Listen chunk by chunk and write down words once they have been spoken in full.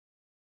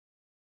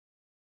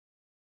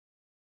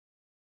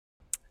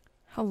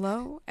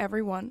Hello,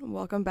 everyone.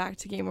 Welcome back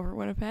to Game Over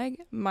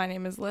Winnipeg. My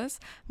name is Liz.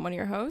 I'm one of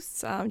your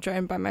hosts. I'm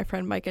joined by my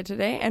friend Micah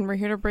today, and we're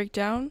here to break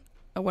down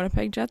a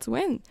Winnipeg Jets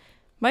win.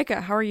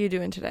 Micah, how are you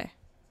doing today?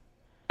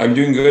 I'm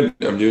doing good.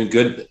 I'm doing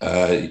good.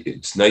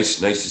 It's nice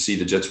to see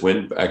the Jets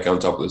win back on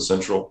top of the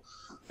Central.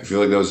 I feel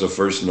like that was the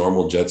first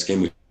normal Jets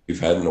game we've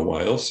had in a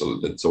while, so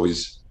it's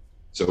always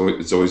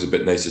a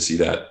bit nice to see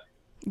that.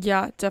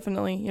 Yeah,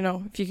 definitely.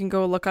 If you can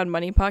go look on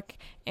Money Puck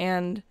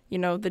and,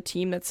 the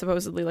team that's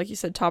supposedly, like you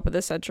said, top of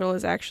the Central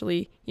is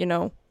actually,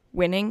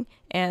 winning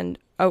and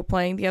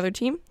outplaying the other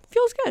team,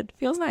 feels good.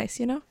 Feels nice.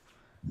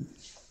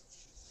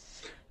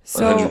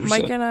 So,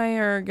 Mike 100%. and I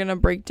are going to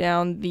break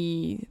down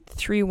the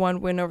 3-1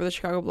 win over the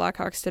Chicago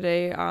Blackhawks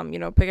today.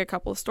 Pick a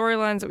couple of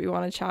storylines that we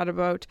want to chat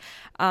about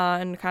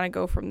and kind of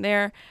go from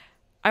there.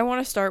 I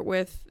want to start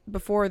with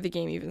before the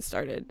game even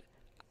started.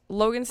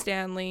 Logan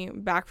Stanley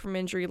back from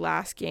injury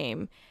last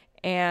game,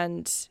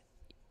 and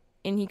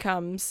in he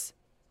comes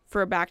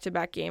for a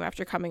back-to-back game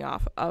after coming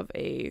off of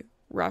a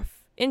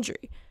rough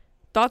injury.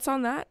 Thoughts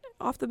on that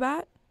off the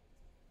bat?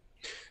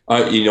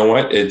 You know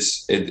what?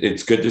 It's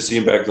good to see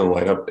him back in the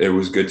lineup. It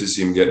was good to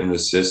see him get an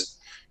assist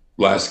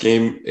last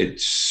game.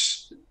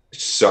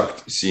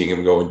 Sucked seeing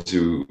him going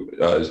to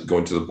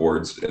the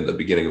boards in the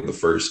beginning of the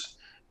first.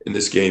 In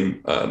this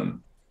game,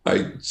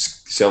 I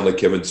sound like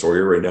Kevin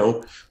Sawyer right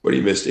now, but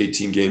he missed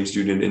 18 games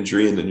due to an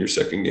injury, and then your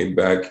second game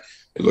back,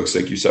 it looks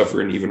like you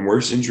suffer an even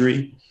worse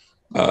injury.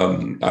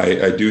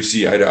 I do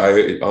see eye to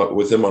eye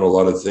with him on a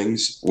lot of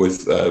things,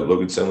 with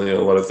Logan Stanley on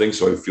a lot of things,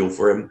 so I feel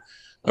for him.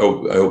 I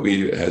hope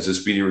he has a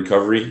speedy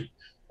recovery.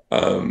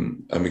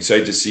 I'm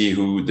excited to see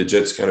who the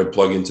Jets kind of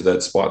plug into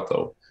that spot,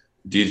 though.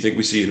 Do you think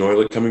we see an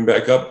Oilers coming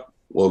back up?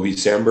 Will it be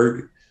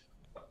Sandberg?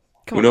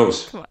 Come Who on,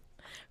 knows? come on.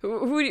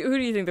 Who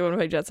do you think the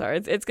Winnipeg Jets are?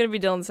 It's going to be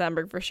Dylan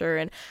Sandberg for sure.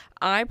 And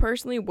I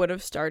personally would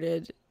have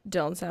started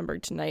Dylan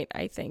Sandberg tonight,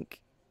 I think,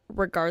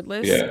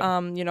 regardless. Yeah.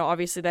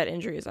 Obviously that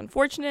injury is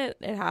unfortunate.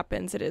 It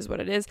happens. It is what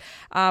it is.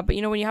 But,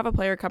 when you have a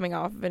player coming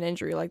off of an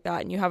injury like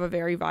that and you have a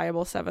very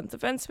viable seventh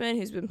defenseman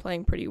who's been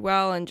playing pretty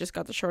well and just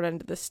got the short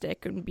end of the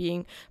stick and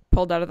being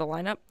pulled out of the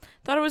lineup,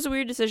 thought it was a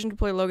weird decision to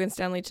play Logan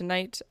Stanley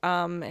tonight.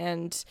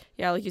 And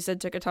yeah, like you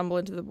said, took a tumble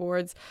into the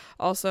boards.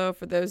 Also,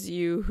 for those of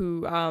you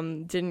who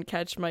didn't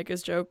catch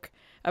Micah's joke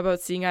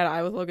about seeing eye to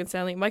eye with Logan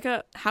Stanley,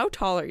 Micah, how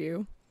tall are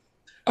you?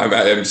 I'm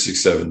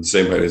 6'7",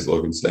 same height as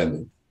Logan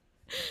Stanley.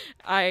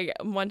 I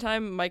one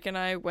time Mike and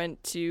I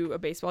went to a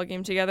baseball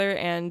game together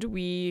and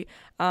we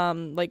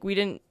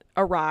didn't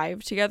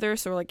arrive together,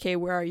 so we're like, "Hey,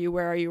 where are you?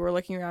 Where are you?" We're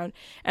looking around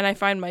and I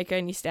find Micah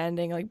and he's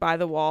standing like by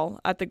the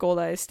wall at the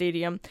Goldeyes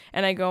Stadium,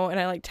 and I go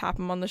and I like tap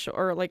him on the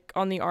shoulder or like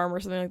on the arm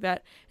or something like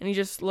that, and he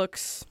just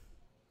looks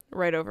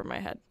right over my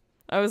head.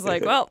 I was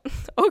like, "Well,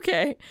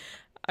 okay."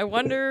 I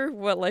wonder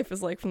what life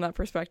is like from that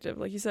perspective.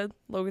 Like you said,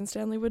 Logan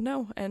Stanley would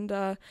know.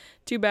 And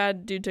too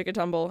bad dude took a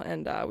tumble,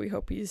 and we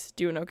hope he's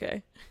doing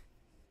okay.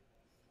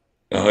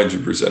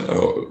 100%.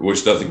 I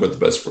wish nothing but the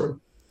best for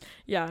him.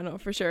 Yeah, no,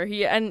 for sure.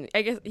 And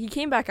I guess he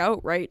came back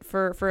out right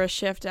for a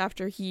shift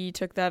after he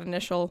took that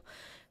initial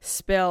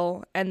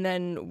spill and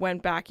then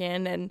went back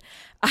in, and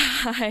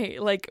I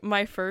like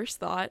my first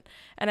thought,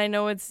 and I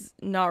know it's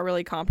not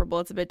really comparable,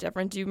 it's a bit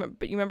different.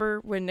 But you remember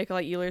when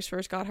Nikolai Ehlers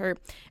first got hurt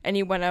and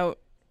he went out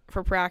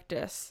for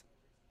practice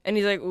and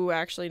he's like, "Ooh,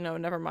 actually, no,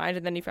 never mind."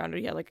 And then he found out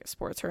he had like a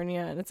sports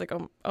hernia, and it's like,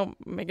 oh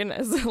my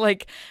goodness.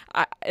 Like,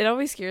 it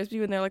always scares me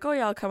when they're like, "Oh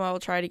yeah, I'll come, I'll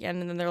try it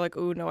again," and then they're like,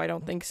 "Ooh, no, I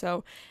don't think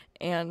so,"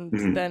 and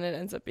Mhm. then it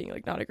ends up being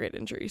like not a great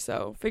injury.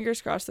 So fingers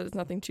crossed that it's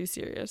nothing too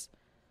serious.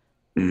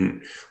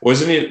 Mhm.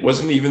 Wasn't it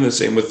even the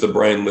same with the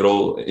Brian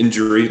Little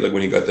injury, like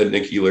when he got that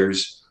Nick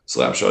Ehlers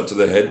slap shot to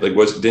the head? Like,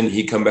 was didn't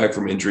he come back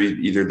from injury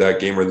either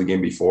that game or the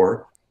game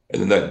before,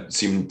 and then that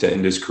seemed to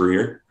end his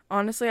career?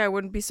 Honestly, I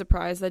wouldn't be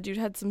surprised. That dude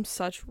had some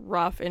such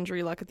rough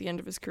injury luck at the end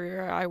of his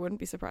career. I wouldn't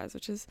be surprised,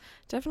 which is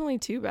definitely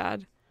too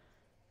bad.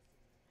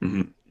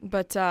 Hmm.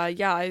 But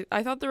yeah,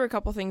 I thought there were a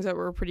couple things that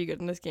were pretty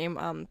good in this game.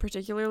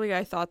 Particularly,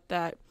 I thought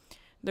that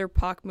their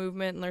puck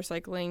movement and their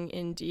cycling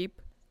in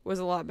deep was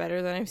a lot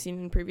better than I've seen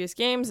in previous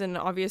games. And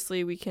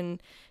obviously, we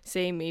can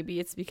say maybe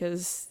it's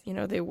because,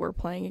 they were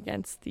playing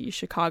against the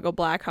Chicago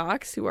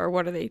Blackhawks, who are,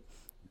 what are they,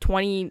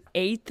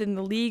 28th in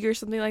the league or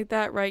something like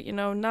that, right?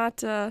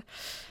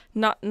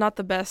 Not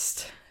the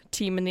best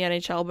team in the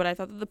NHL, but I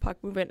thought that the puck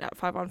movement at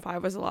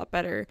 5-on-5 was a lot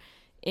better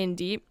in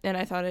deep, and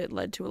I thought it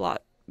led to a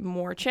lot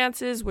more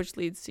chances, which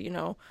leads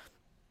to,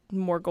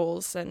 more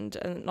goals and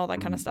all that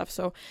kind of stuff.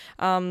 So,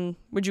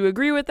 would you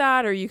agree with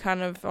that, or are you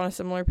kind of on a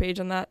similar page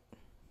on that?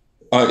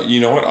 You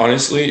know what?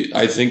 Honestly,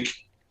 I think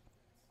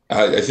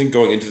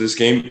going into this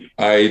game,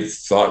 I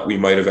thought we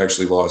might have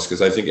actually lost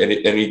because I think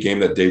any game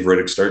that Dave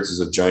Riddick starts is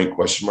a giant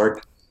question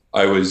mark.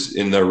 I was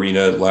in the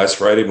arena last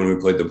Friday when we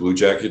played the Blue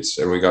Jackets,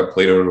 and we got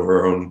played out of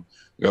our own.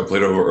 We got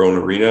played over our own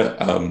arena.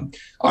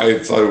 I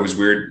thought it was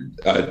weird.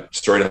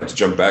 Sorry not to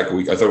jump back a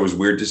week. I thought it was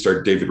weird to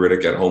start David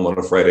Riddick at home on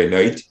a Friday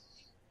night,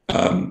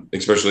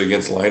 especially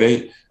against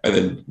Line. And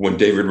then when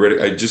David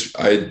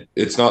Riddick,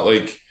 it's not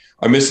like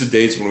I miss the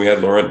days when we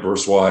had Laurent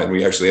Brossoit and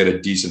we actually had a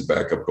decent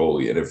backup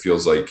goalie. And it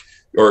feels like,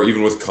 or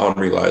even with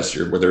Connery last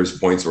year, where there's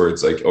points where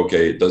it's like,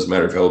 okay, it doesn't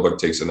matter if Hellebuck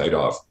takes a night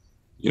off.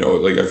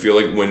 Like I feel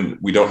like when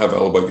we don't have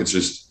Hellebuck, it's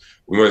just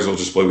we might as well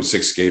just play with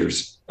 6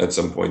 skaters at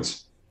some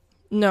points.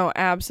 No,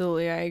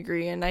 absolutely, I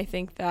agree, and I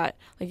think that,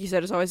 like you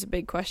said, it's always a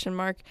big question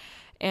mark.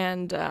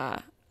 And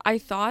I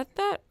thought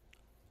that,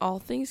 all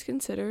things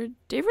considered,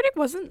 Dave Riddick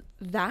wasn't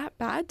that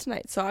bad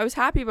tonight, so I was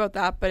happy about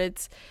that. But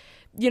it's,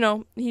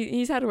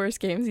 he's had worse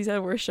games, he's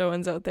had worse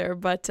showings out there.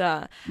 But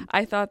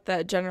I thought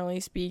that generally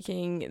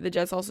speaking, the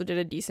Jets also did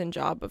a decent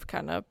job of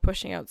kind of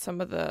pushing out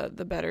some of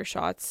the better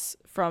shots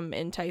from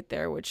in tight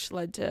there, which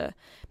led to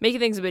making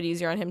things a bit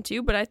easier on him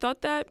too. But I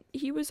thought that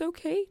he was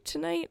okay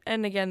tonight.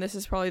 And again, this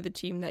is probably the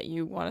team that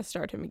you want to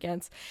start him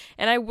against.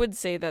 And I would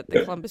say that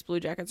the Columbus Blue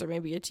Jackets are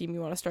maybe a team you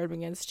want to start him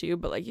against too.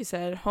 But like you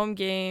said, home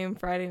game,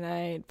 Friday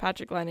night,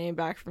 Patrick Laine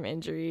back from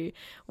injury,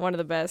 one of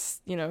the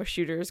best,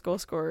 shooters, goal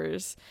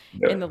scorers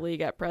in the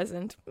league at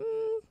present.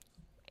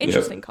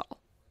 Interesting call.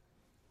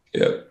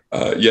 Yeah.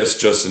 Yes,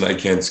 Justin, I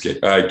can't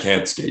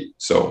skate.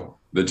 So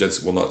the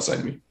Jets will not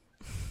sign me.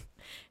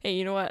 Hey,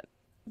 you know what?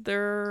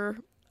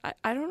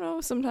 I don't know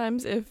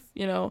sometimes if,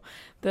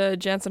 the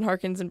Jansen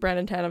Harkins and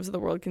Brandon Tanevs of the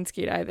world can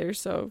skate either.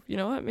 So, you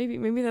know what?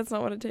 Maybe that's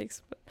not what it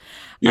takes. But,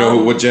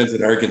 what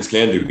Jansen Harkins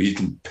can do? He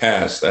can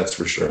pass, that's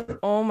for sure.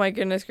 Oh, my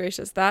goodness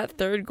gracious. That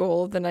third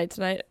goal of the night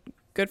tonight,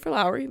 good for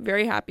Lowry.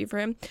 Very happy for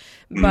him.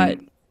 But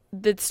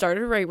that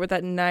started right with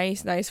that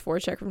nice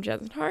forecheck from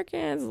Jansen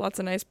Harkins. Lots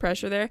of nice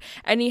pressure there.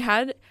 And he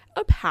had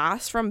a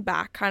pass from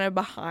back kind of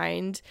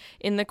behind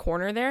in the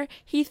corner there.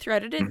 He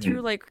threaded it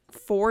through like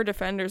 4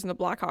 defenders in the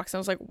Blackhawks. And I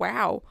was like,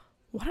 wow,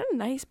 what a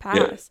nice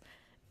pass.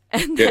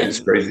 Yeah. And then it's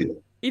crazy.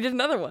 He did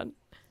another one.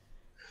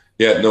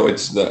 Yeah, no,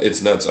 it's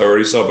nuts. I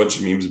already saw a bunch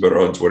of memes about it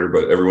on Twitter,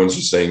 but everyone's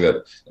just saying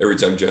that every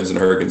time Jansen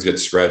Harkins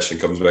gets scratched and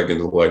comes back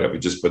into the lineup, he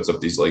just puts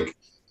up these like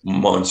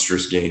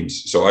monstrous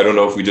games. So I don't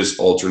know if we just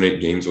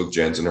alternate games with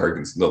Jansen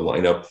Harkins in the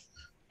lineup,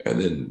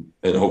 and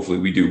hopefully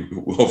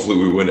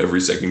we win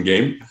every second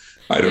game.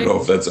 I don't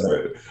know if that's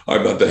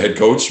I'm not the head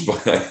coach,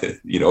 but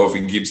if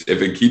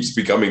it keeps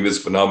becoming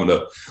this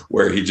phenomena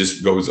where he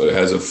just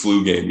has a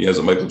flu game, he has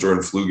a Michael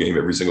Jordan flu game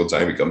every single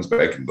time he comes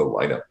back into the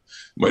lineup,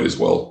 might as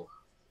well.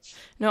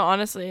 No,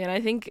 honestly, and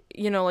I think,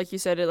 like you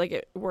said,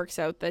 it works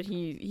out that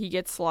he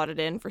gets slotted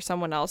in for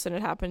someone else, and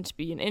it happened to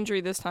be an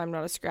injury this time,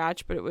 not a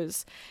scratch, but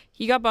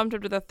he got bumped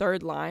up to the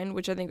third line,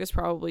 which I think was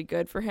probably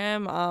good for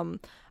him.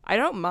 I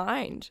don't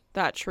mind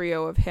that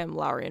trio of him,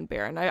 Lowry, and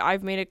Barron.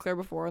 I've made it clear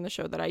before on the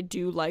show that I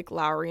do like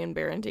Lowry and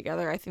Barron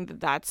together. I think that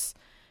that's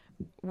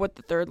what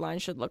the third line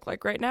should look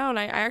like right now, and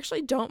I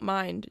actually don't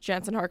mind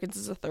Jansen Harkins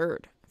as a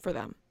third for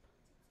them.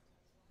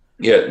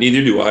 Yeah,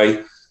 neither do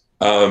I.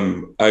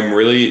 I'm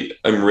really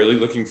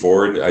looking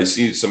forward. I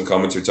see some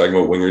comments are talking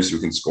about wingers who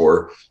can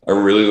score.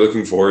 I'm really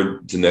looking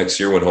forward to next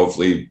year when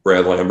hopefully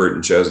Brad Lambert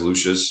and Chaz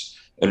Lucius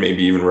and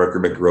maybe even Rucker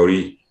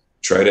McGroarty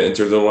try to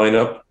enter the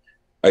lineup.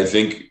 I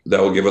think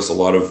that will give us a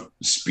lot of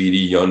speedy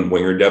young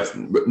winger depth.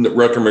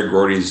 Rucker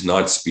McGroarty is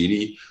not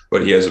speedy,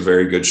 but he has a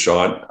very good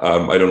shot.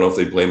 I don't know if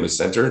they play him as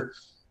center,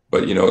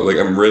 but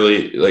I'm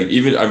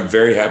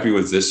very happy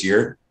with this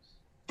year.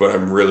 But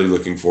I'm really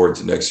looking forward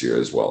to next year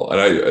as well.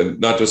 And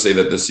not to say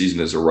that this season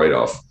is a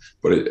write-off,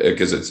 but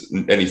because it's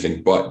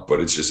anything but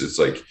it's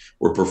like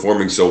we're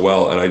performing so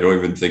well, and I don't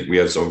even think we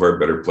have some of our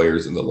better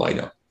players in the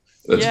lineup.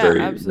 That's very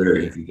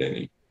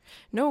entertaining.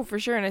 No, for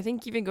sure. And I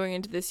think even going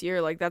into this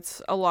year, like that's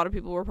a lot of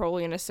people were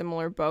probably in a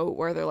similar boat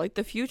where they're like,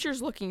 the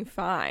future's looking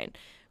fine.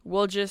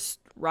 We'll just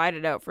ride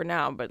it out for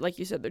now. But like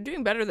you said, they're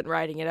doing better than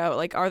riding it out.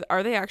 Like,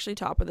 are they actually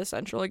top of the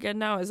Central again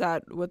now? Is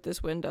that what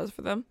this win does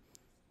for them?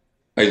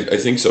 I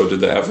think so. Did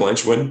the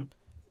Avalanche win?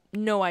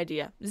 No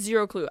idea.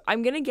 Zero clue.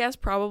 I'm going to guess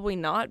probably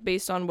not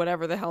based on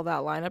whatever the hell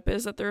that lineup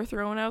is that they're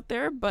throwing out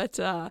there. But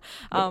I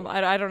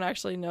don't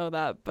actually know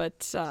that.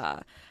 But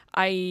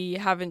I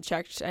haven't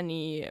checked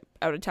any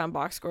out-of-town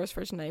box scores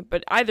for tonight.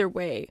 But either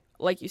way,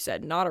 like you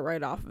said, not a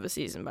write-off of a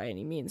season by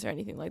any means or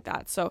anything like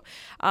that. So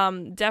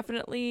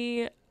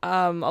definitely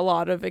a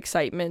lot of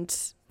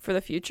excitement for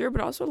the future,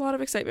 but also a lot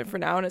of excitement for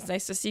now. And it's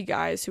nice to see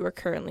guys who are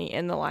currently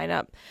in the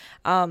lineup,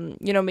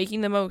 making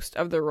the most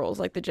of their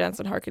roles, like the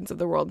Jansen Harkins of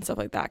the world and stuff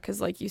like that.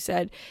 Because like you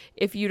said,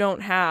 if you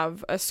don't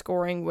have a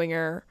scoring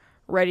winger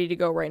ready to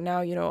go right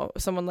now,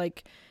 someone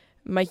like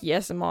Mikey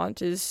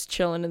Esamont is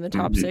chilling in the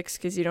top 6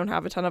 because you don't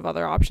have a ton of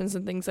other options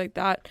and things like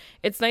that.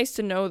 It's nice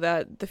to know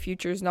that the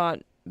future's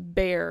not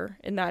bare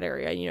in that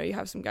area. You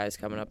have some guys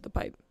coming up the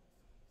pipe.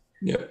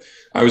 Yeah.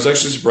 I was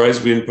actually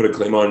surprised we didn't put a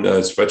claim on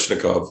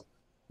Svechnikov,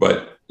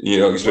 but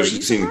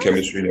especially seeing the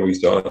chemistry that we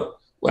saw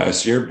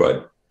last year,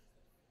 but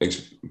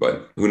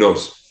who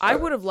knows? I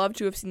would have loved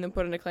to have seen them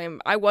put in a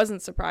claim. I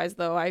wasn't surprised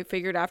though. I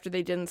figured after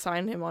they didn't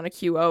sign him on a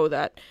QO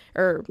that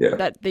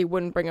they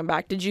wouldn't bring him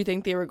back. Did you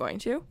think they were going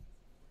to?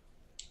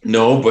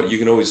 No, but you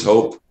can always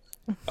hope.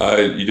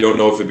 You don't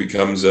know if it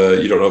becomes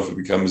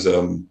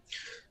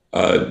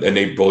a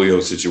Nate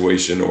Bolio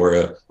situation or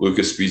a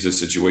Lucas Spiza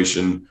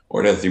situation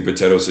or an Anthony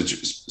Potato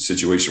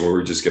situation where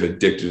we just get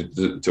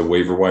addicted to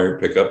waiver wire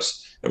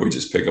pickups and we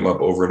just pick them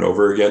up over and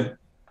over again.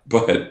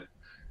 But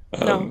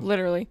No,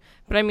 literally.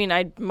 But I mean,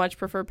 I'd much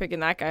prefer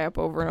picking that guy up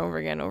over and over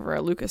again over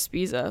a Lucas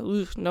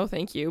Spiza. No,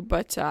 thank you.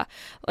 But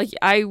like,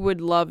 I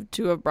would love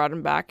to have brought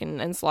him back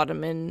and slot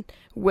him in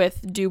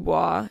with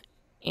Dubois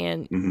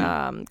and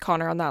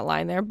Connor on that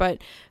line there. But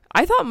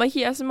I thought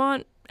Mikey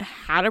Eyssimont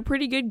had a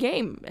pretty good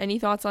game. Any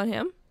thoughts on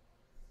him?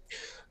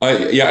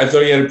 I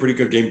thought he had a pretty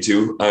good game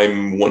too.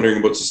 I'm wondering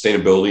about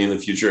sustainability in the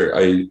future.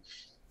 I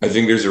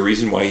think there's a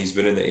reason why he's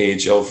been in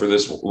the AHL for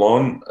this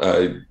long.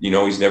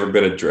 He's never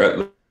been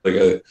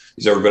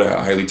he's never been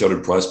a highly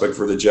touted prospect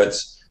for the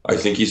Jets. I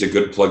think he's a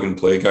good plug and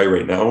play guy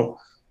right now,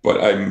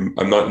 but I'm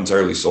not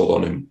entirely sold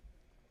on him.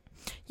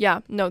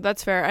 Yeah, no,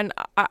 that's fair. And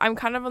I'm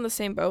kind of on the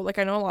same boat. Like,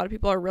 I know a lot of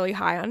people are really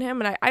high on him,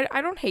 and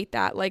I don't hate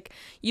that. Like,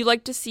 you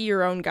like to see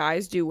your own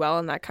guys do well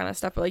and that kind of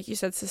stuff. But like you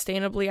said,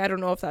 sustainably, I don't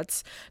know if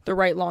that's the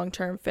right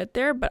long-term fit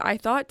there. But I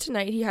thought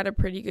tonight he had a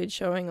pretty good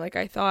showing. Like,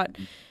 I thought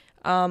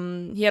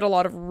he had a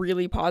lot of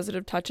really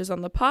positive touches on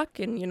the puck.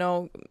 And,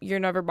 you're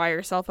never by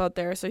yourself out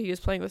there. So he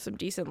was playing with some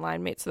decent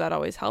line mates, so that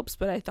always helps.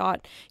 But I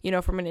thought,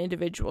 from an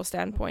individual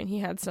standpoint, he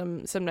had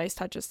some nice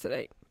touches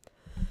tonight.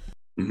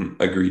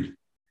 Agreed.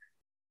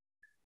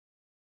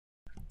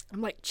 I'm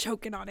like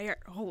choking on air.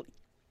 Holy.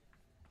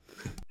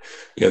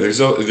 Yeah,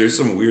 there's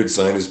some weird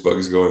sinus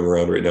bugs going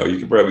around right now. You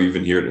can probably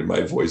even hear it in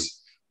my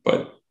voice,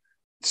 but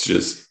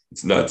it's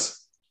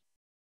nuts.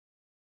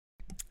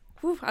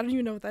 Whew, I don't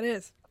even know what that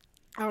is.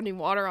 I don't need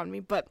water on me,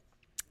 but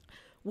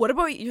what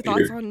about your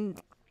thoughts on...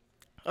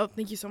 Oh,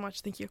 thank you so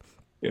much. Thank you.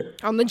 Yeah.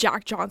 On the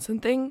Jack Johnson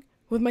thing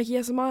with Mikey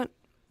Eyssimont?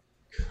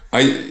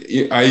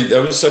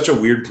 That was such a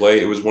weird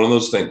play. It was one of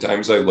those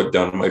times I looked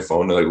down at my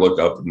phone and I looked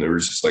up and there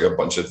was just like a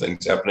bunch of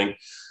things happening.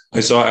 I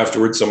saw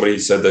afterwards somebody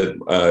said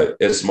that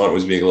Eyssimont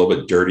was being a little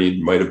bit dirty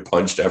and might have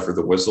punched after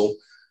the whistle.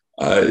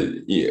 I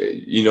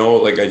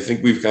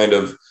think we've kind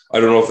of, I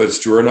don't know if that's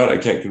true or not. I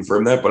can't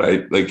confirm that, but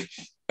I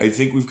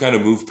think we've kind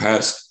of moved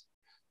past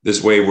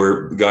this way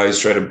where guys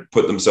try to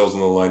put themselves in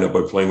the lineup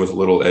by playing with a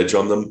little edge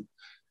on them.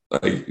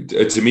 Like,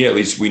 to me, at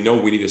least, we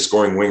know we need a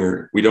scoring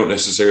winger. We don't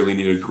necessarily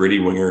need a gritty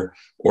winger,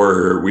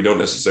 or we don't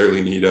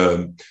necessarily need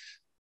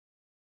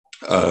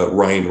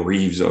Ryan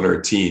Reeves on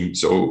our team.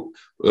 So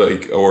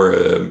that's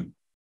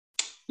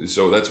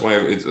why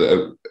it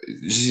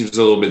seems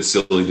a little bit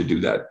silly to do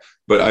that.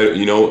 But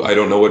I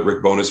don't know what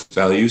Rick Bowness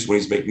values when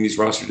he's making these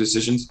roster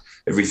decisions.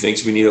 If he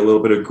thinks we need a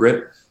little bit of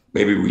grit,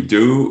 maybe we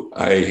do.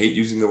 I hate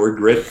using the word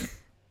grit,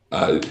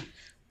 but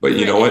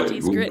you know what?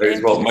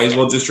 Might as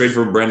well just trade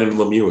for Brandon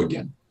Lemieux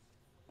again.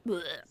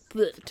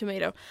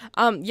 Tomato.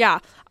 Yeah,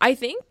 I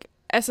think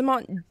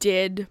Eyssimont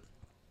did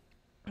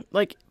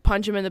like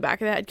punch him in the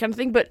back of the head kind of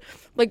thing, but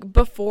like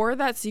before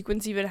that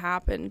sequence even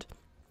happened,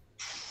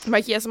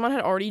 Mikey Eyssimont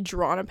had already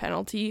drawn a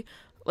penalty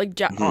like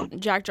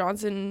Jack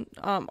Johnson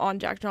on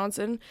Jack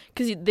Johnson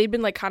because they'd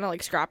been like kind of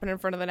like scrapping in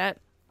front of the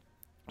net,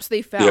 so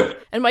they fell,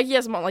 and Mikey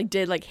Eyssimont like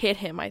did like hit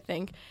him, I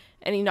think,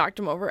 and he knocked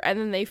him over, and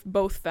then they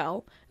both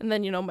fell, and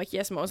then Mikey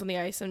Eyssimont was on the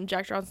ice, and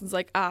Jack Johnson's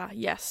like,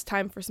 yes,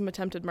 time for some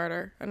attempted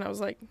murder, and I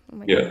was like, oh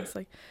my goodness,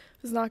 like,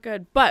 this is not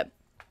good. But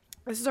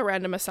this is a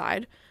random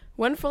aside.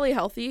 When fully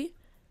healthy,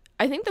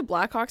 I think the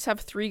Blackhawks have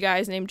 3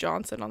 guys named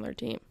Johnson on their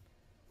team.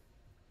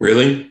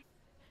 Really?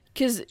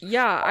 Because,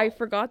 yeah, I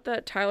forgot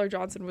that Tyler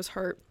Johnson was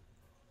hurt.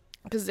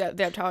 Because they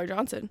have Tyler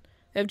Johnson.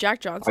 They have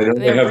Jack Johnson. I know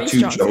they have Reese 2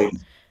 Johnson.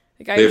 Jones.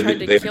 The guy who tried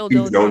to kill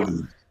Dylan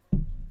Jones.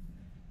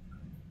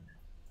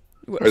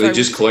 Are they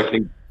just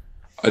collecting?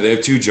 They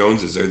have 2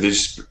 Joneses. Are they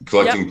just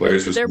collecting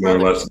players with more or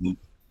less?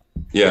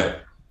 Yeah.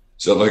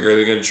 So, like, are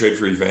they going to trade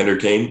for Evander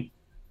Kane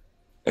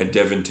and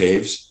Devin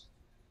Taves?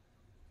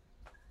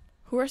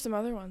 Who are some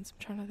other ones?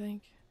 I'm trying to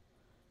think.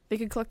 They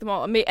could collect them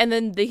all. And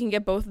then they can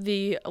get both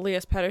the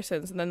Elias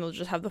Petterssons, and then they'll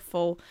just have the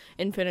full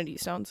Infinity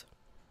Stones.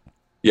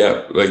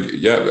 Yeah,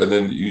 and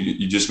then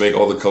you just make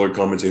all the color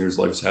commentators'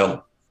 lives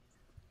hell.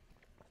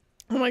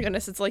 Oh my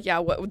goodness, it's like,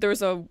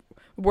 there's a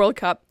World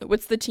Cup.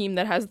 What's the team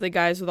that has the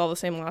guys with all the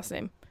same last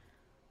name?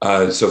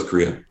 South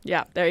Korea.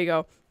 Yeah, there you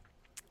go.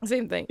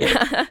 Same thing.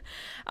 Yeah.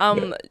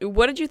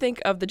 What did you think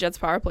of the Jets'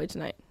 power play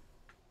tonight?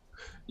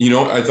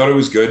 I thought it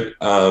was good.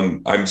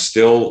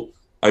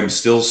 I'm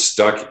still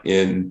stuck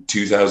in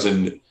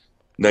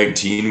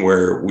 2019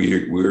 where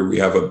we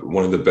have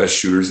one of the best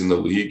shooters in the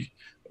league,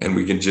 and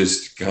we can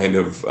just kind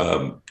of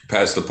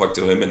pass the puck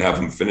to him and have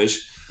him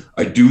finish.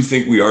 I do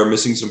think we are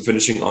missing some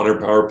finishing on our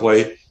power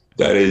play.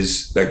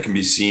 That can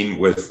be seen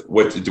with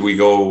we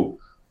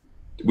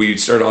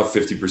start off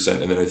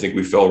 50%, and then I think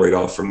we fell right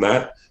off from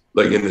that,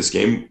 like in this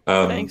game.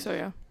 I think so,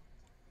 yeah.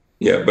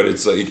 Yeah, but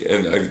it's like,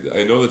 and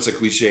I know that's a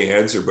cliche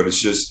answer, but it's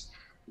just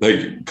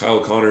like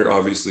Kyle Connor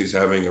obviously is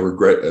having a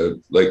regret,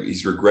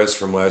 he's regressed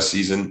from last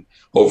season.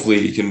 Hopefully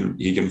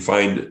he can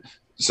find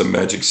some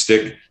magic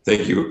stick.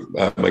 Thank you.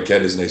 My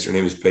cat is nice. Her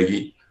name is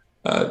Peggy.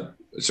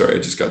 Sorry, I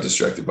just got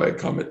distracted by a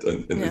comment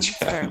in the chat.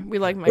 Fair. We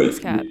like Mike's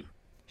cat.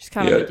 She's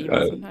kind of Yeah, a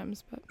demon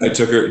sometimes, but I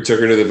took her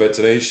to the vet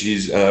today.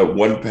 She's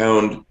 1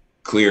 pound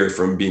clear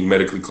from being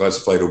medically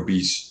classified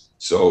obese,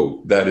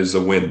 so that is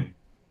a win.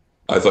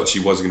 I thought she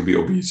wasn't going to be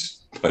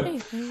obese, but hey,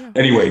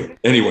 there you go.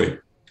 anyway,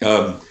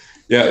 um,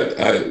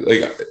 yeah,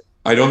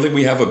 I don't think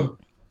we have a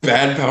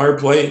bad power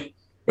play,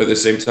 but at the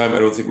same time, I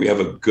don't think we have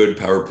a good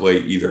power play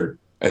either.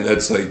 And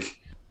that's like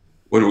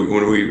when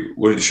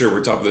sure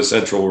we're top of the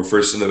Central, we're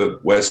first in the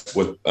West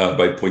with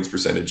by points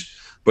percentage,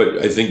 but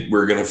I think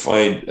we're going to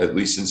find at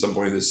least in some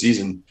point of the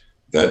season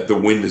that the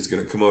wind is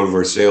going to come out of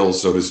our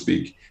sails, so to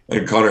speak.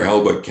 And Connor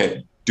Hellebuyck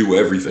can't do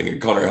everything,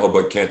 and Connor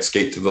Hellebuyck can't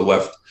skate to the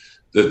left,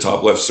 the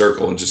top left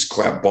circle, and just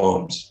clap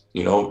bombs.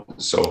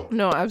 So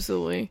No,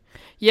 absolutely.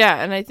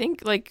 Yeah, and I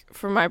think like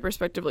from my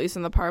perspective, at least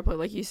in the power play,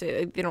 like you say,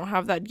 like, they don't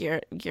have that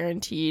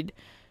guaranteed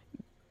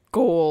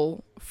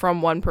goal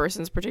from one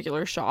person's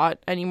particular shot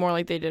anymore,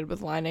 like they did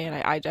with Line A, and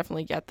I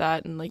definitely get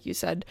that. And like you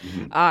said,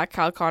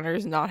 Kyle Connor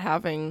is not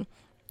having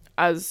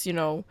as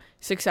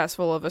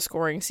successful of a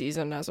scoring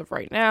season as of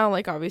right now.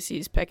 Like obviously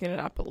he's picking it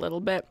up a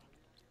little bit,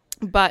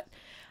 but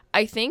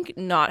I think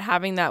not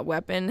having that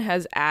weapon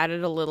has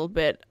added a little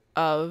bit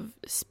of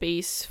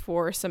space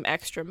for some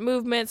extra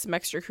movement, some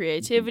extra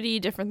creativity,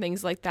 different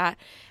things like that.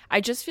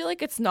 I just feel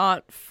like it's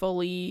not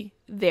fully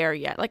there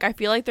yet. Like I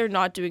feel like they're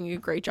not doing a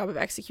great job of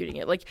executing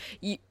it. Like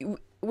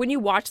when you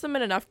watch them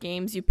in enough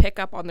games, you pick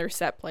up on their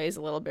set plays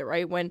a little bit,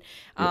 right? When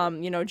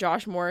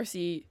Josh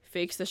Morrissey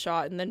fakes the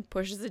shot and then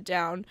pushes it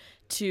down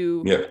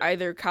to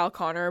either Kyle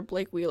Connor or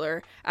Blake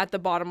Wheeler at the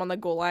bottom on the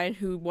goal line,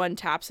 who one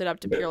taps it up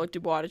to Pierre-Luc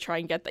Dubois to try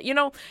and get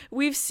that.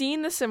 We've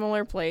seen the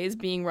similar plays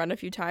being run a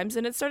few times,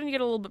 and it's starting to get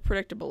a little bit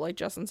predictable, like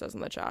Justin says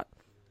in the chat.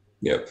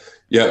 Yeah.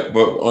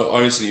 But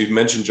honestly, you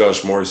mentioned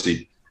Josh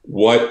Morrissey.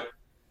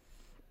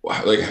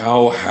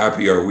 How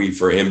happy are we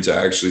for him to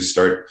actually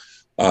start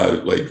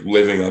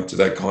living up to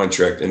that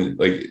contract? And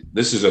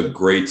this is a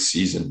great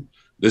season.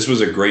 This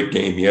was a great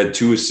game. He had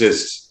 2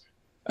 assists,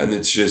 and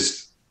it's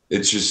just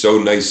so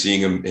nice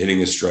seeing him hitting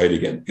his stride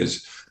again,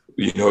 because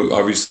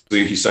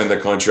obviously he signed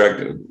that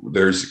contract.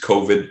 There's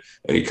COVID,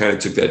 and he kind of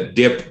took that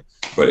dip,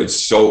 but it's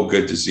so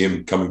good to see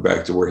him coming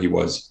back to where he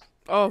was.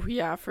 Oh,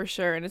 yeah, for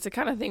sure. And it's a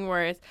kind of thing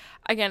where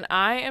again,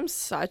 I am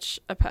such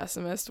a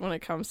pessimist when it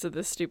comes to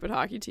this stupid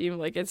hockey team.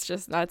 Like, it's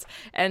just nuts.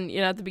 And,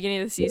 at the beginning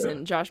of the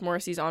season, Josh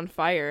Morrissey's on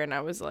fire, and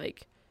I was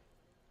like,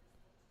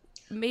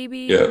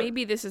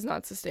 maybe this is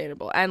not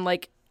sustainable. And,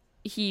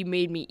 he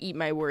made me eat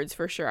my words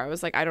for sure. I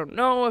was like, I don't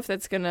know if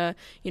that's going to,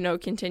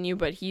 continue,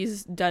 but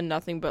he's done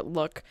nothing but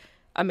look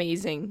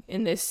amazing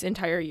in this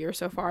entire year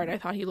so far. And I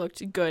thought he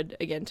looked good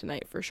again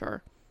tonight for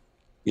sure.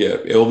 Yeah,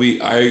 it'll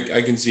be.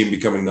 I can see him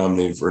becoming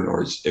nominated for a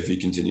Norris if he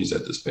continues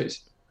at this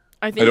pace.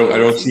 I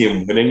don't see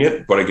him winning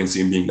it, but I can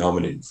see him being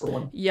nominated for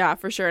one. Yeah,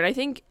 for sure. And I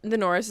think the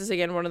Norris is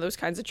again one of those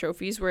kinds of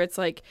trophies where it's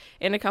like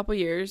in a couple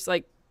years,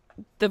 like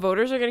the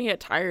voters are going to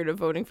get tired of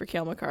voting for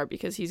Cale Makar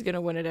because he's going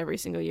to win it every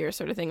single year,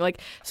 sort of thing. Like,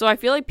 so I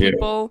feel like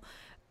people.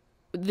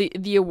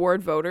 The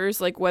award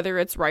voters, like whether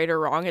it's right or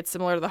wrong, it's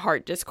similar to the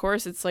Hart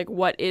discourse. It's like,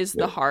 what is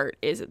the Hart?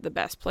 Is it the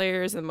best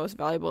players, the most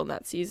valuable in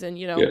that season?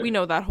 We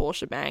know that whole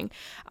shebang.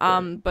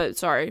 But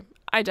sorry,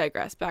 I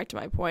digress. Back to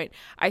my point.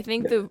 I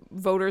think the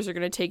voters are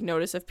going to take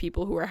notice of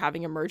people who are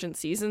having emergent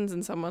seasons,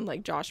 and someone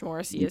like Josh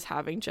Morrissey is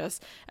having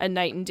just a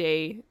night and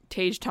day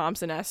Tage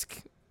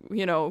Thompson-esque,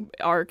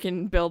 arc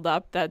and build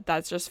up.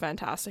 That's just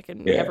fantastic,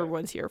 and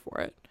everyone's here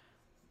for it.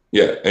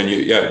 Yeah,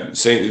 and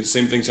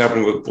same thing's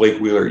happening with Blake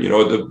Wheeler.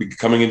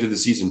 Coming into the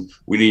season,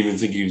 we didn't even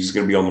think he was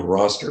going to be on the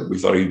roster. We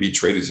thought he'd be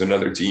traded to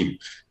another team,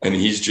 and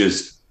he's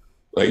just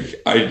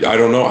like I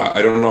don't know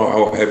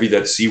how heavy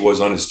that C was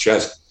on his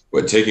chest,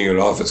 but taking it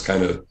off, it's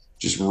kind of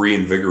just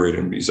reinvigorated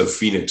him. He's a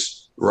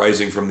phoenix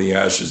rising from the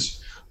ashes.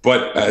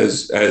 But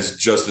as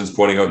Justin's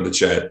pointing out in the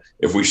chat,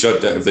 if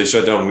they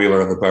shut down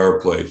Wheeler on the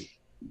power play,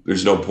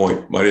 there's no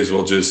point. Might as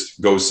well just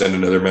go send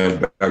another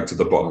man back to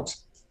the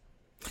box.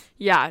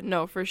 Yeah,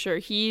 no, for sure.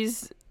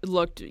 He's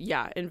looked,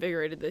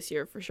 invigorated this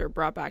year, for sure,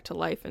 brought back to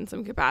life in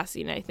some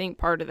capacity. And I think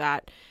part of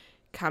that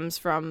comes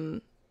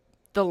from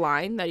the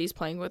line that he's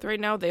playing with right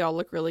now. They all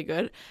look really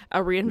good.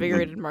 A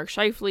reinvigorated Mark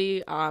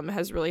Scheifele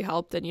has really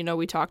helped. And,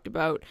 we talked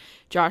about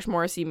Josh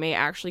Morrissey may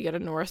actually get a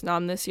Norris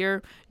nom this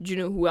year. Do you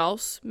know who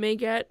else may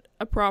get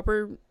a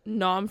proper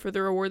nom for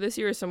the award this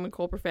year? Is someone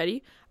Cole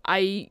Perfetti.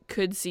 I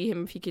could see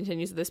him, if he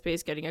continues at this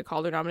pace, getting a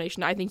Calder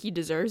nomination. I think he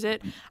deserves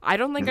it. I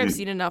don't think I've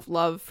seen enough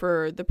love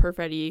for the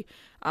Perfetti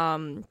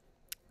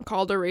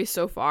Calder race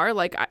so far.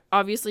 Like,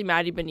 obviously,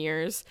 Matty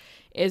Beniers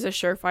is a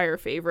surefire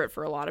favorite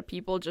for a lot of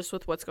people, just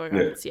with what's going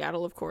on in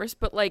Seattle, of course.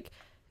 But,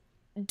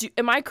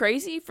 am I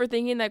crazy for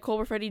thinking that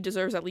Cole Perfetti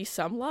deserves at least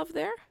some love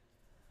there?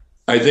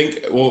 I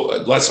think,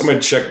 last time I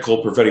checked,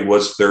 Cole Perfetti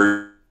was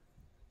third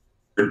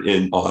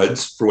in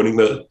odds for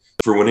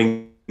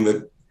winning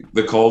the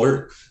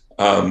Calder.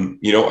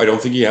 I don't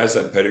think he has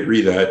that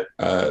pedigree that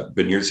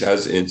Beniers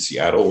has in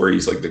Seattle, where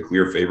he's like the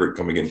clear favorite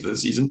coming into the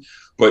season.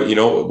 But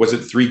was it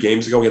 3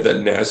 games ago? He had that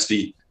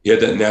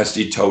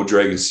nasty toe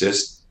drag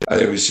assist.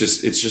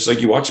 It's just like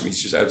you watch him;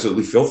 he's just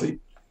absolutely filthy.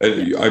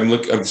 And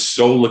I'm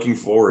so looking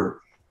forward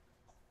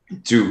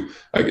to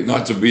like,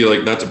 not to bring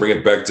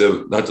it back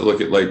to not to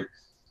look at like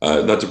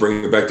not to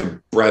bring it back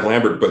to Brad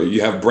Lambert, but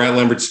you have Brad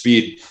Lambert's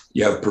speed,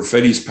 you have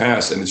Perfetti's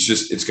pass, and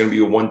it's going to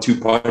be a 1-2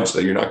 punch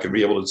that you're not going to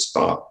be able to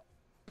stop.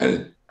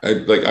 And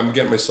I'm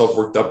getting myself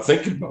worked up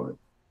thinking about it.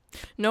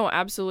 No,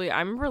 absolutely. I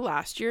remember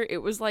last year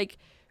it was like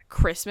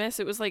Christmas.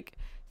 It was like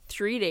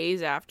 3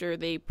 days after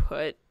they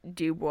put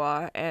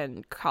Dubois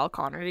and Kyle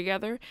Connor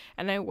together,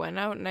 and I went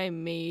out and I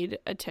made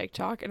a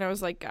TikTok, and I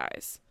was like,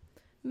 guys,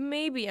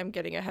 maybe I'm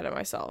getting ahead of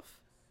myself.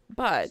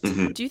 But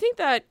do you think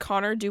that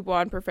Connor, Dubois,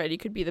 and Perfetti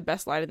could be the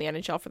best line in the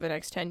NHL for the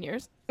next 10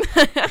 years?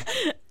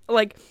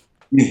 Like,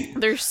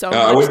 there's so much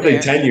I wouldn't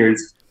there. say 10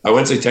 years. I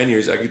wouldn't say 10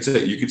 years.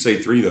 You could say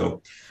 3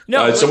 though.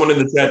 No, someone in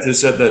the chat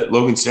just said that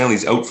Logan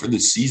Stanley's out for the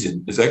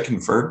season. Is that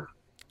confirmed?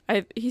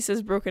 he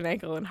says broken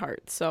ankle and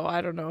heart, so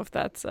I don't know if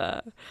that's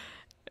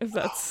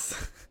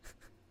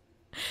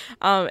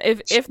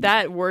if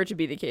that were to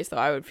be the case, though,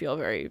 I would feel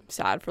very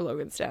sad for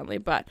Logan Stanley.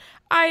 But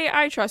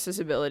I trust his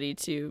ability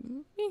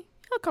to.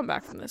 He'll come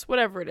back from this,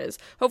 whatever it is.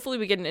 Hopefully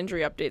we get an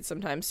injury update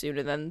sometime soon,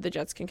 and then the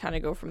Jets can kind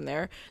of go from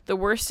there. The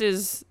worst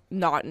is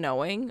not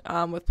knowing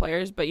with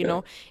players, but,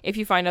 if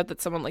you find out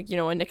that someone like,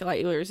 a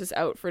Nikolai Ehlers is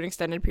out for an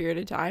extended period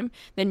of time,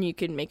 then you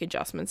can make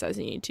adjustments as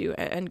you need to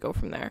and go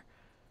from there.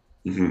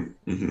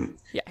 Mm-hmm, mm-hmm.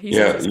 Yeah, he's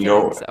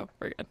kidding, so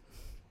we're good.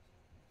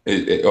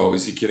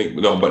 Is he kidding?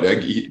 No, but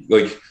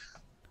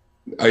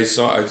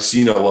I've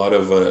seen a lot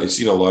of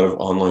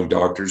online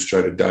doctors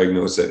try to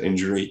diagnose that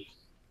injury.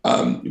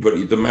 But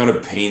the amount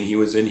of pain he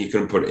was in, he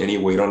couldn't put any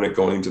weight on it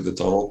going into the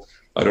tunnel.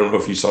 I don't know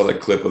if you saw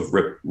that clip of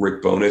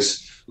Rick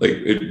Bowness. Like,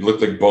 it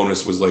looked like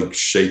Bowness was like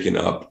shaken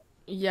up.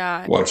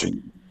 Yeah.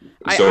 Watching.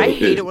 I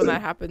hate it when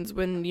that happens,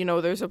 when,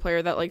 there's a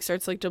player that like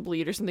starts like to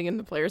bleed or something and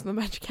the players on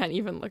the bench can't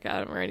even look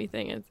at him or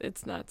anything.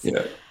 It's nuts.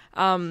 Yeah.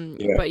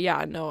 But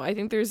yeah, no, I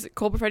think there's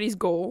Cole Perfetti's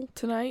goal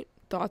tonight.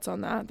 Thoughts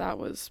on that? That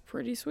was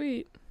pretty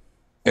sweet.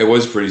 It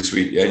was pretty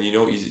sweet. And,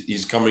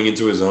 he's coming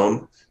into his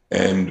own.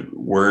 And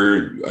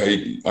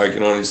I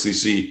can honestly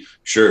see,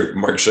 sure,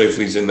 Mark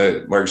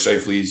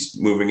Scheifele's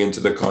moving into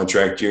the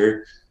contract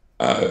year.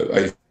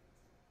 I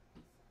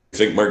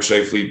think Mark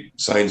Scheifele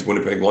signs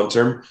Winnipeg long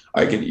term.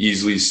 I can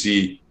easily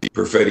see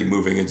Perfetti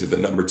moving into the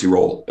number 2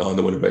 role on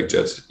the Winnipeg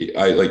Jets.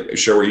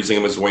 Sure, we're using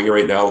him as a winger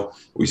right now.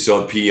 We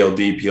still have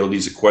PLD.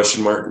 PLD's a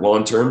question mark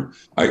long term.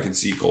 I can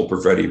see Cole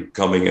Perfetti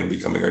coming and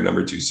becoming our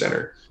number 2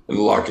 center and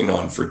locking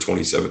on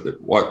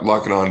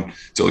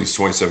till he's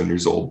 27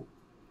 years old.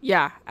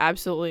 Yeah,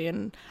 absolutely.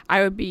 And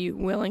I would be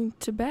willing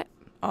to bet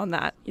on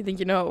that. You think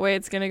you know what way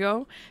it's going to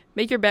go?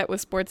 Make your bet with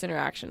Sports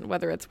Interaction.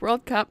 Whether it's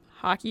World Cup,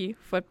 hockey,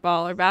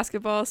 football, or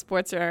basketball,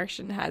 Sports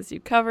Interaction has you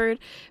covered.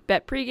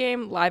 Bet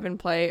pregame, live and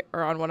play,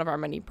 or on one of our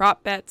many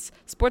prop bets.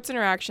 Sports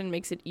Interaction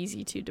makes it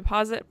easy to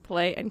deposit,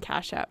 play, and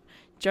cash out.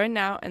 Join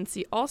now and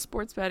see all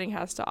sports betting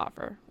has to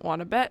offer. Want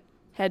to bet?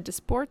 Head to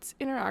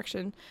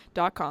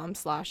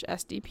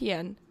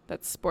sportsinteraction.com/SDPN.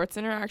 That's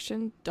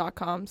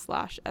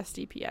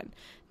sportsinteraction.com/SDPN.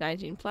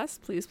 19 plus,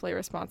 please play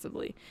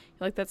responsibly. You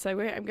like that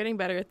segue? I'm getting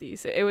better at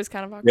these. It was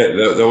kind of awkward.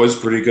 Yeah, that was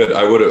pretty good.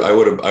 I would have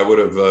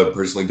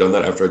personally done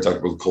that after I talked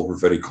about the Cole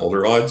Perfetti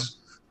Calder odds,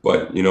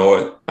 but you know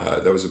what?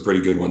 That was a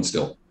pretty good one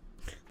still.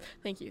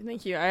 Thank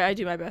you. I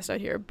do my best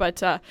out here.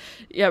 But,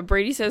 yeah,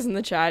 Brady says in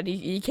the chat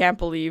he can't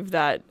believe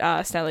that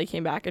Stanley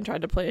came back and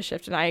tried to play a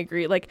shift, and I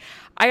agree. Like,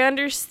 I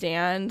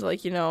understand,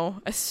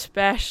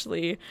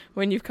 especially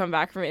when you've come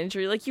back from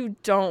injury, you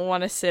don't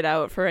want to sit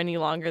out for any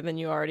longer than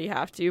you already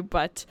have to.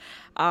 But,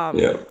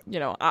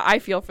 I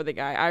feel for the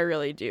guy. I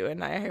really do,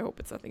 and I hope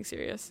it's nothing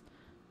serious.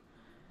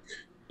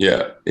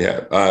 Yeah.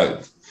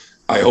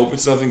 I hope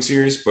it's nothing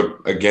serious, but,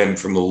 again,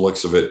 from the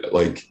looks of it,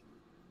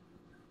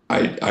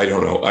 I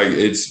don't know. I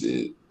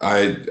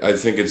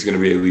think it's going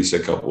to be at least a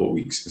couple of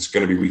weeks. It's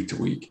going to be week to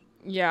week.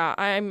 Yeah,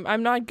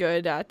 I'm not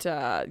good at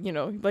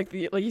like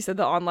you said,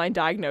 the online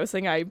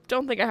diagnosing. I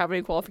don't think I have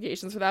any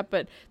qualifications for that.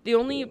 But the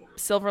only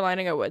silver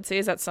lining I would say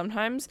is that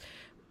sometimes,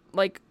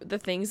 the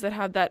things that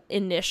have that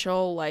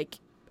initial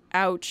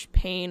ouch,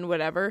 pain,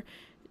 whatever,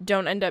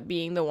 don't end up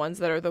being the ones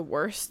that are the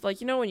worst.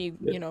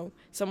 When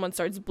someone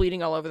starts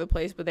bleeding all over the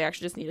place, but they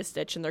actually just need a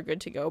stitch and they're good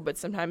to go. But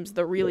sometimes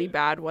the really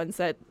bad ones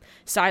that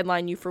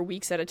sideline you for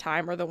weeks at a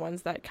time are the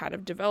ones that kind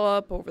of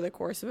develop over the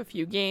course of a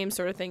few games,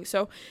 sort of thing.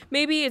 So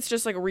maybe it's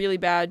just really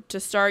bad to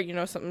start,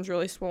 something's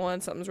really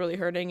swollen, something's really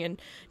hurting, and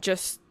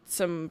just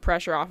some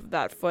pressure off of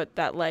that foot,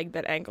 that leg,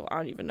 that ankle. I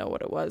don't even know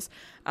what it was.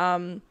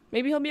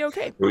 Maybe he'll be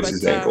okay. It was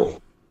his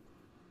ankle.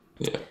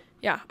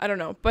 Yeah, I don't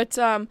know. But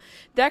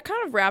that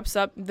kind of wraps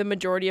up the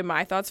majority of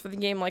my thoughts for the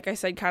game. Like I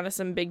said, kind of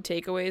some big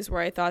takeaways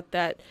where I thought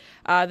that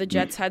the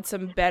Jets had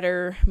some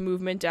better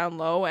movement down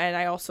low, and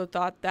I also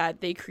thought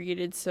that they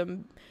created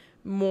some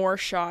more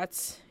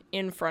shots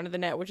in front of the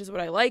net, which is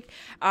what I like.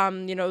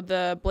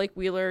 The Blake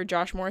Wheeler,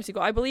 Josh Morrissey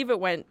goal, I believe it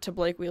went to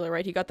Blake Wheeler,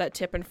 right? He got that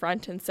tip in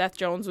front, and Seth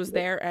Jones was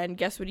there, and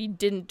guess what he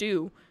didn't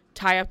do?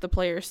 Tie up the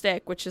player's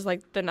stick, which is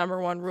the number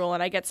one rule,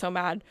 and I get so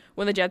mad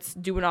when the Jets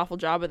do an awful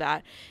job of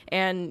that.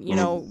 And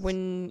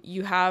when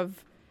you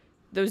have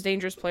those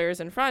dangerous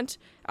players in front,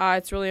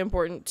 it's really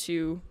important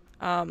to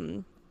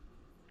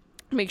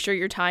make sure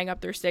you're tying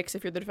up their sticks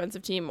if you're the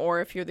defensive team,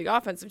 or if you're the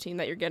offensive team,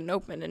 that you're getting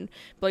open. And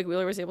Blake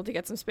Wheeler was able to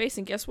get some space,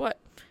 and guess what?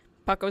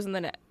 Puck goes in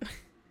the net.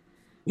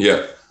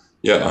 Yeah,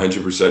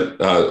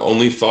 100%.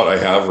 Only thought I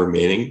have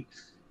remaining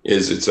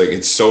is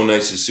it's so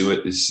nice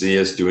to see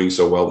us doing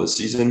so well this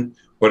season,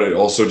 but it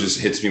also just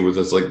hits me with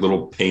this like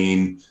little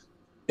pain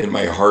in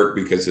my heart,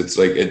 because it's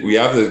like we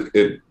have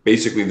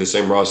basically the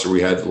same roster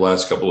we had the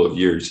last couple of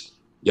years,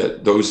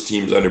 yet those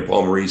teams under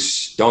Paul Maurice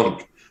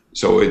stunk.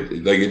 So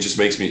it just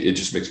makes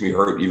me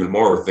hurt even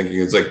more,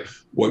 thinking it's like,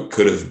 what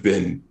could have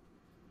been,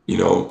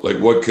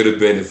 what could have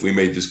been if we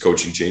made this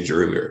coaching change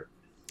earlier.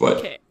 But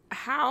okay,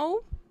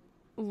 how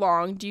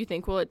long do you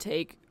think will it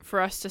take for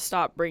us to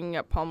stop bringing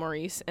up Paul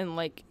Maurice and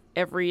like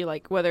every,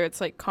 like, whether it's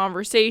like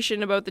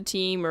conversation about the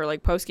team or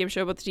like post-game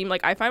show about the team?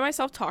 Like, I find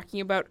myself talking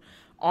about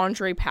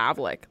Andre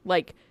Pavlik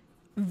like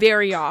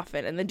very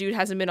often, and the dude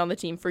hasn't been on the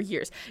team for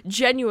years.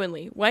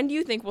 Genuinely, when do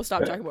you think we'll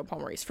stop talking about Paul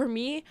Maurice? For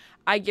me,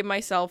 I give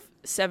myself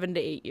 7 to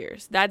 8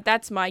 years.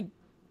 That's my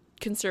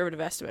conservative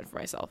estimate for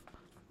myself.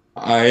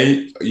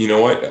 You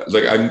know what?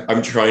 Like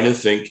I'm trying to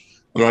think.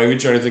 I'm not even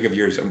trying to think of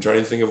years. I'm trying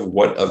to think of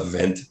what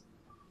event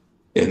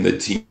in the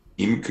team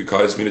could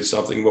cause me to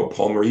stop thinking about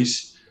Paul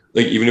Maurice.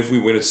 Like, even if we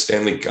win a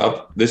Stanley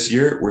Cup this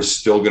year, we're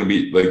still going to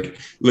be like,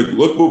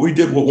 look what we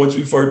did once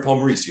we fired Paul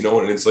Maurice,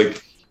 and it's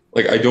like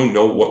I don't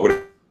know what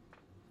would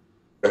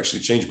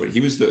actually change, but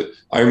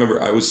I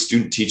remember I was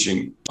student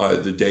teaching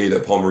the day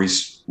that Paul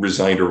Maurice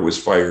resigned or was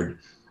fired.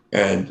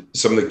 And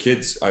some of the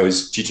kids, I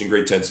was teaching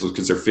grade 10, so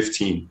because they're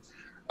 15,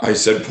 I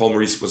said Paul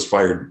Maurice was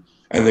fired.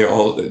 And it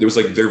was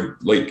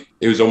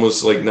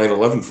almost like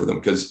 9/11 for them,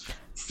 because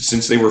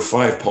since they were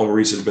 5, Paul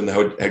Maurice has been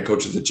the head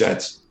coach of the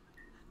Jets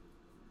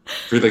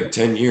for like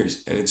 10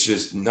 years. And it's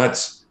just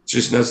nuts. It's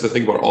just nuts to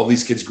think about. All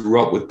these kids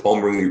grew up with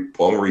Paul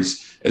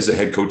Maurice as the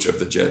head coach of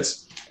the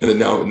Jets. And then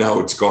now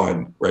it's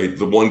gone, right?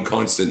 The one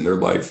constant in their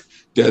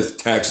life, death,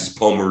 taxes,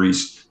 Paul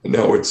Maurice. And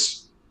now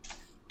it's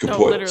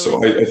kaput.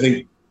 So I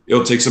think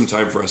it'll take some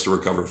time for us to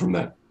recover from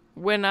that.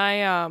 When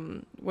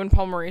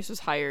Paul Maurice was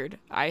hired,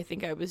 I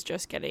think I was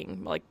just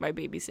getting like my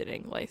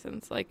babysitting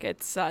license. Like,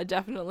 it's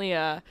definitely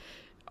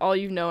all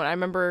you've known. I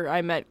remember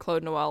I met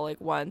Claude Noel like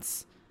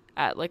once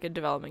at like a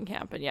development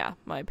camp, and yeah,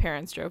 my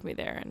parents drove me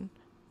there, and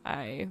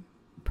I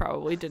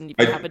probably didn't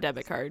even have a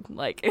debit card.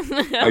 Like,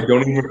 I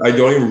don't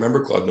even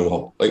remember Claude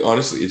Noel. Like,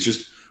 honestly, it's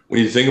just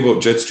when you think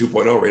about Jets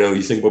 2.0 right now,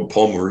 you think about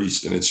Paul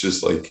Maurice, and it's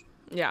just like,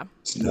 yeah,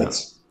 it's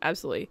nuts.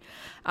 Absolutely.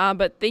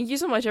 But thank you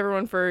so much,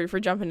 everyone, for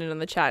jumping in on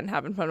the chat and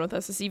having fun with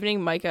us this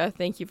evening. Micah,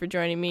 thank you for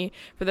joining me.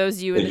 For those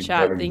of you in the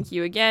chat, thank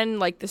you again.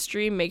 Like the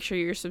stream, make sure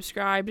you're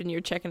subscribed and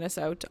you're checking us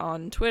out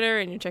on Twitter,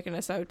 and you're checking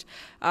us out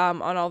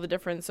on all the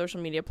different social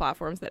media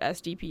platforms that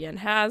SDPN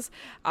has.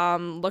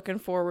 Looking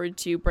forward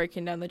to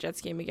breaking down the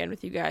Jets game again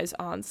with you guys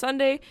on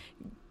Sunday.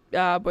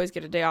 Boys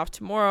get a day off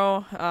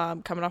tomorrow,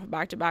 coming off a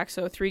back-to-back,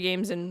 so 3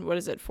 games in,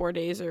 4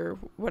 days or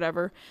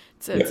whatever.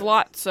 It's a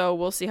lot, so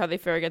we'll see how they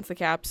fare against the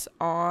Caps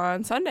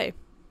on Sunday.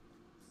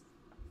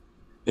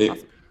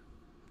 Awesome.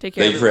 Take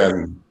care. Thank you for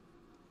having me.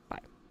 Bye.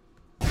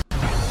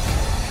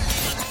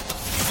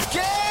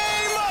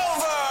 Game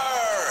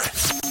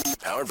over!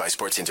 Powered by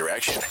Sports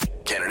Interaction,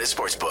 Canada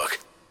Sportsbook.